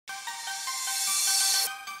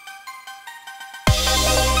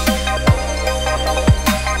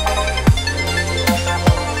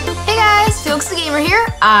FelixTheGamer here.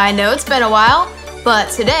 I know it's been a while, but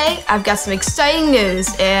today I've got some exciting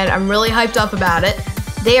news and I'm really hyped up about it.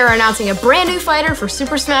 They are announcing a brand new fighter for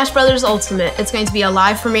Super Smash Bros. Ultimate. It's going to be a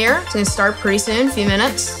live premiere. It's going to start pretty soon, a few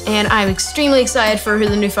minutes, and I'm extremely excited for who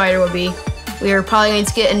the new fighter will be. We are probably going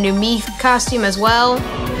to get a new Mii costume as well.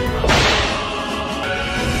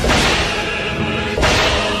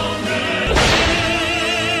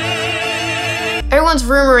 Everyone's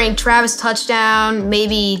rumoring Travis Touchdown,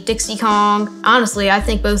 maybe Dixie Kong. Honestly, I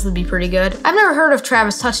think both would be pretty good. I've never heard of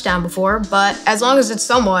Travis Touchdown before, but as long as it's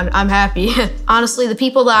someone, I'm happy. Honestly, the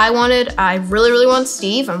people that I wanted, I really want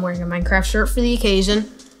Steve. I'm wearing a Minecraft shirt for the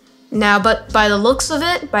occasion. Now, but by the looks of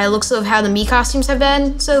it, by the looks of how the Mii costumes have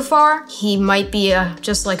been so far, he might be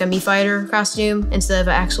just like a Mii fighter costume instead of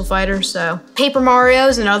an actual fighter, so. Paper Mario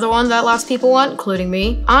is another one that lots of people want, including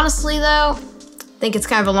me. Honestly though, I think it's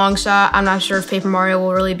kind of a long shot. I'm not sure if Paper Mario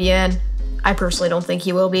will really be in. I personally don't think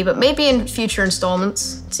he will be, but maybe in future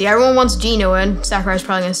installments. See, everyone wants Geno in. Sakurai's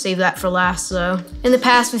probably gonna save that for last, though. In the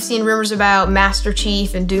past, we've seen rumors about Master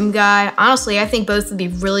Chief and Doom Guy. Honestly, I think both would be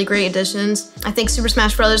really great additions. I think Super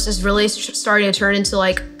Smash Bros. Is really starting to turn into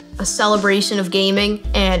like a celebration of gaming,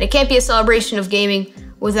 and it can't be a celebration of gaming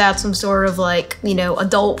without some sort of like, you know,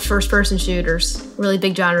 adult first-person shooters. Really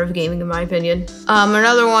big genre of gaming in my opinion.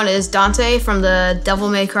 Another one is Dante from the Devil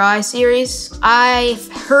May Cry series. I've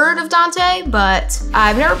heard of Dante, but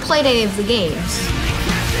I've never played any of the games.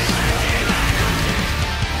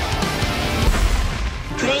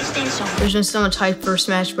 There's been so much hype for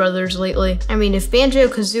Smash Brothers lately. I mean, if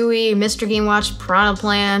Banjo-Kazooie, Mr. Game Watch, Piranha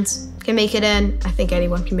Plants can make it in, I think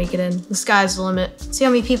anyone can make it in. The sky's the limit. See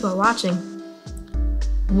how many people are watching.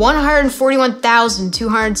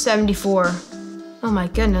 141,274. Oh my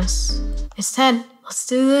goodness. It's 10. Let's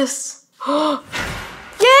do this. Yeah!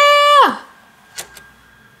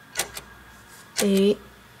 8.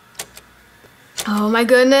 Oh my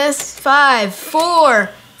goodness. 5, 4,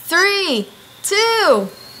 3, 2,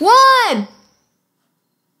 1.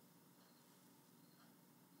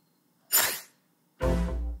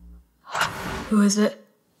 Who is it?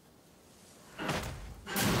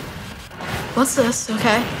 What's this?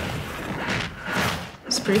 Okay.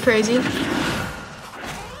 It's pretty crazy.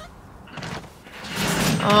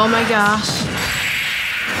 Oh my gosh.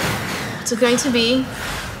 What's it going to be?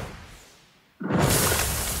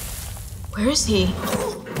 Where is he?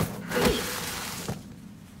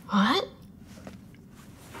 What?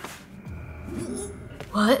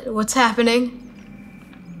 What? What's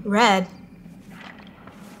happening? Red.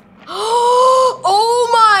 Oh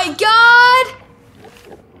my god!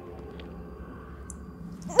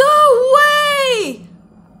 No way!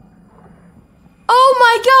 Oh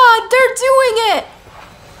my god, they're doing it!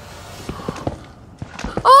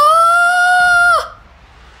 Oh!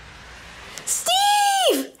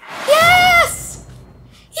 Steve! Yes!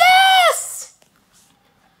 Yes!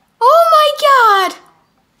 Oh my god!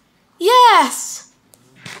 Yes!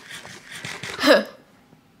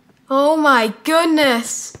 Oh my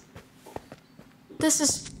goodness.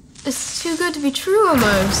 It's too good to be true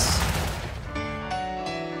almost.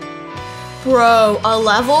 Bro, a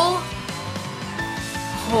level?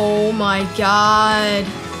 Oh my god.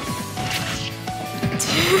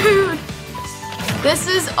 Dude, this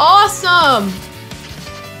is awesome.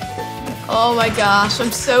 Oh my gosh,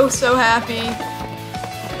 I'm so happy.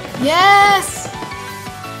 Yes!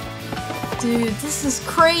 Dude, this is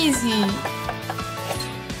crazy.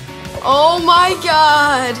 Oh my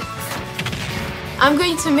god. I'm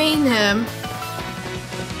going to main him.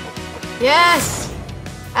 Yes!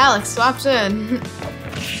 Alex swapped in.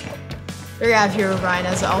 We're gonna have Hero Brian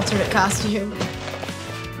as an alternate costume.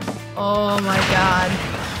 Oh my god.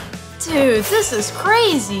 Dude, this is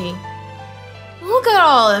crazy. Look at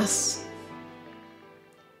all this.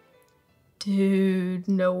 Dude,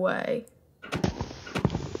 no way.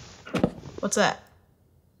 What's that?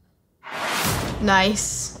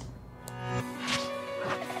 Nice.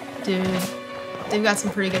 Dude, they've got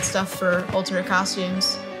some pretty good stuff for alternate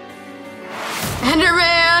costumes.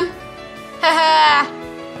 Enderman! Haha!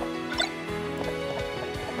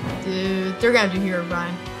 Dude, they're gonna do Hero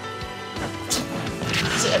Brian.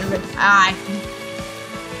 It's Enderman. Ah.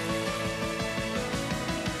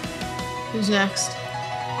 Who's next?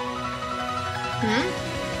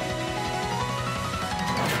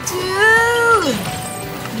 Dude!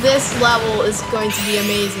 This level is going to be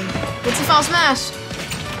amazing. What's the final smash?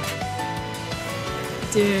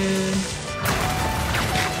 Dude.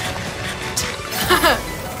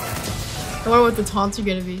 I wonder what the taunts are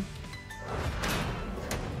gonna be.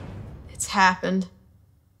 It's happened.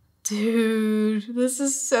 Dude, this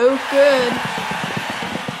is so good.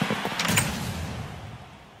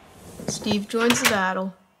 Steve joins the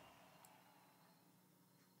battle.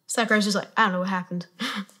 Sakurai's just like, I don't know what happened.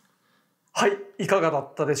 はい、いかがだ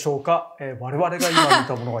ったでしょうか。我々が今見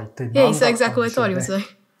たものは一体何だったんでしょうね。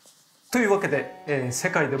というわけで、世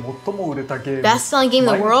界で最も売れたゲーム、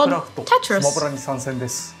マインクラフト、スマブラに参戦で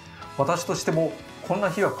す。私としてもこんな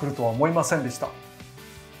日が来るとは思いませんでした。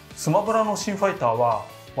スマブラの新ファイターは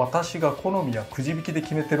私が好みやくじ引きで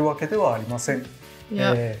決めてるわけではありません。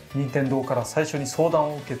任天堂から最初に相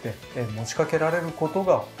談を受けて、持ちかけられること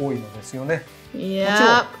が多いのですよね。もちろ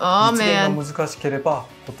ん実現が難しければ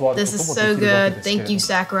断ることもできるわけですけれども、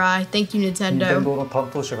任天堂の担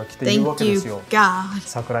当者が来て言うわけですよ。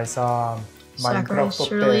桜井さん、マインクラフトっ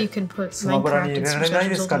てスマブラに入れられない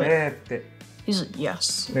ですかねって。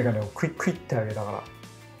メガネをクイックイってあげなが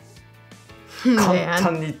ら簡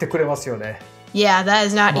単に言ってくれますよね。Yeah, that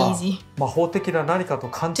is not easy. 魔法的な何かと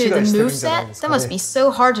勘違いしてるんじゃないですかね。That must be so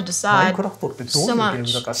hard to decide. マインクラフトってどういうゲー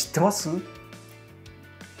ムだか知ってます？も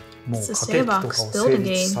う駆け引きとかを成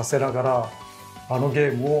立させながらあのゲ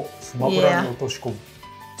ームをスマブラに落とし込む。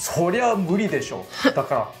そりゃ無理でしょ。だ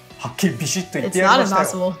からはっきりビシッと言ってやりま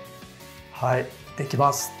したよ。はい、でき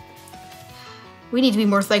ます。We need to be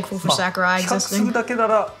more thankful for Sakurai existing. 比較するだけな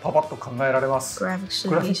らパパッと考えられます。グラフ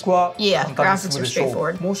ィックは簡単に進むでしょ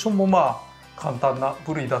う。モーションもまあ簡単な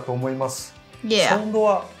部類だと思います。サウンド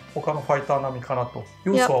は他のファイター並みかなと。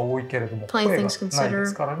要素は多いけれども声がないで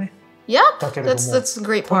すからね。だけれども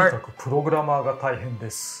とにかくプログラマーが大変で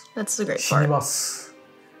す。死にます。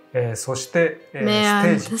そしてステ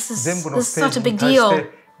ージ全部のステージに対し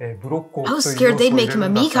てブロックをという要素を入れる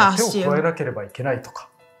中手を加えなければいけないとか。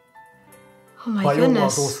バイオームはど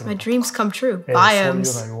うするのか。そういうよう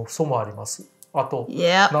な要素もあります。あと、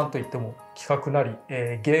なんといっても企画なり、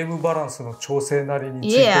ゲームバランスの調整なりに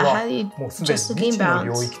ついては、もうすでに未知の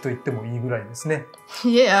領域と言ってもいいぐらいですね。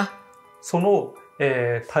その、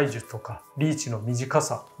体術とかリーチの短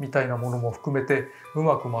さみたいなものも含めてう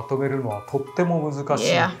まくまとめるのはとっても難しい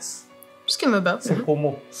です。先行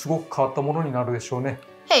もすごく変わったものになるでしょうね。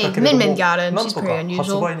だけれども、なんとか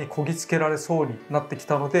発売にこぎつけられそうになってき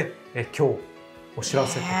たので、今日お知ら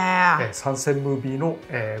せと参戦ムービーの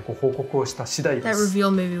ご報告をした次第です。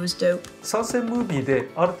参戦ムービーで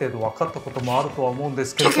ある程度分かったこともあるとは思うんで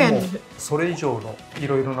すけれども、それ以上のい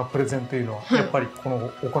ろいろなプレゼンというのはやっぱりこ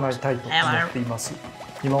の行いたいと思っています。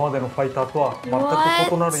今までのファイターとは全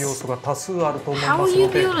く異なる要素が多数あると思います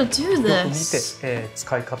ので、よく見て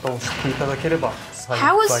使い方を知っていただければ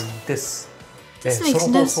幸いです。そ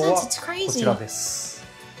の放送はこちらです。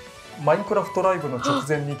マインクラフトライブの直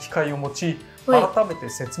前に機械を持ち改めて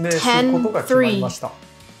説明することが決まりました。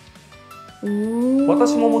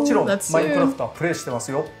私ももちろんマインクラフトはプレイしてま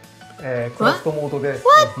すよ。クラフトモードで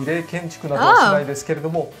美麗建築などはしないですけれど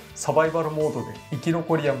も、サバイバルモードで生き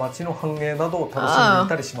残りや街の繁栄などを楽しんでい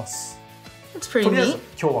たりします。とりあえず今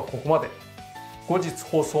日はここまで。後日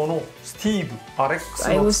放送のスティーブ・アレックス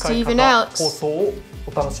の使い方放送を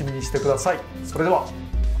お楽しみにしてください。それでは。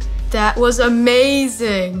That was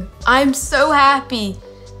amazing! I'm so happy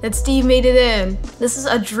that Steve made it in. This is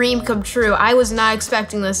a dream come true. I was not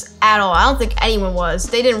expecting this at all. I don't think anyone was.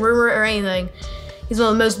 They didn't rumor it or anything. He's one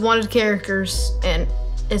of the most wanted characters, and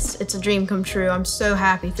it's a dream come true. I'm so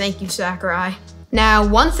happy. Thank you, Sakurai. Now,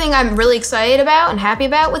 one thing I'm really excited about and happy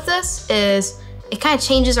about with this is it kind of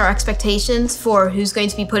changes our expectations for who's going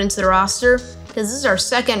to be put into the roster, because this is our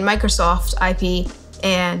second Microsoft IP,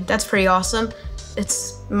 and that's pretty awesome.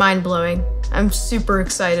 It's mind-blowing. I'm super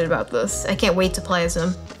excited about this. I can't wait to play as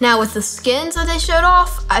him. Now with the skins that they showed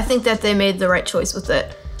off, I think that they made the right choice with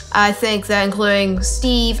it. I think that including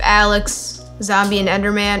Steve, Alex, Zombie, and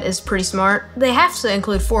Enderman is pretty smart. They have to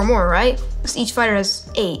include 4 more, right? Because each fighter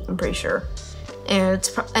has 8, I'm pretty sure. And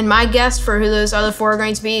my guess for who those other 4 are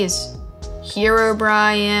going to be is Hero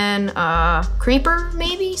Brian, Creeper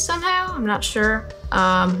maybe somehow? I'm not sure.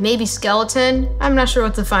 Maybe Skeleton. I'm not sure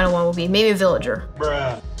what the final one will be. Maybe a Villager.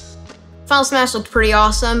 Bruh. Final Smash looked pretty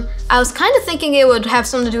awesome. I was kind of thinking it would have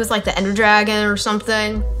something to do with like the Ender Dragon or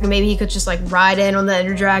something. Maybe he could just like ride in on the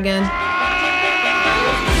Ender Dragon.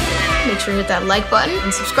 Make sure to hit that like button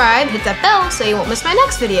and subscribe. Hit that bell so you won't miss my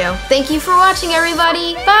next video. Thank you for watching,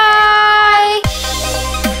 everybody. Bye!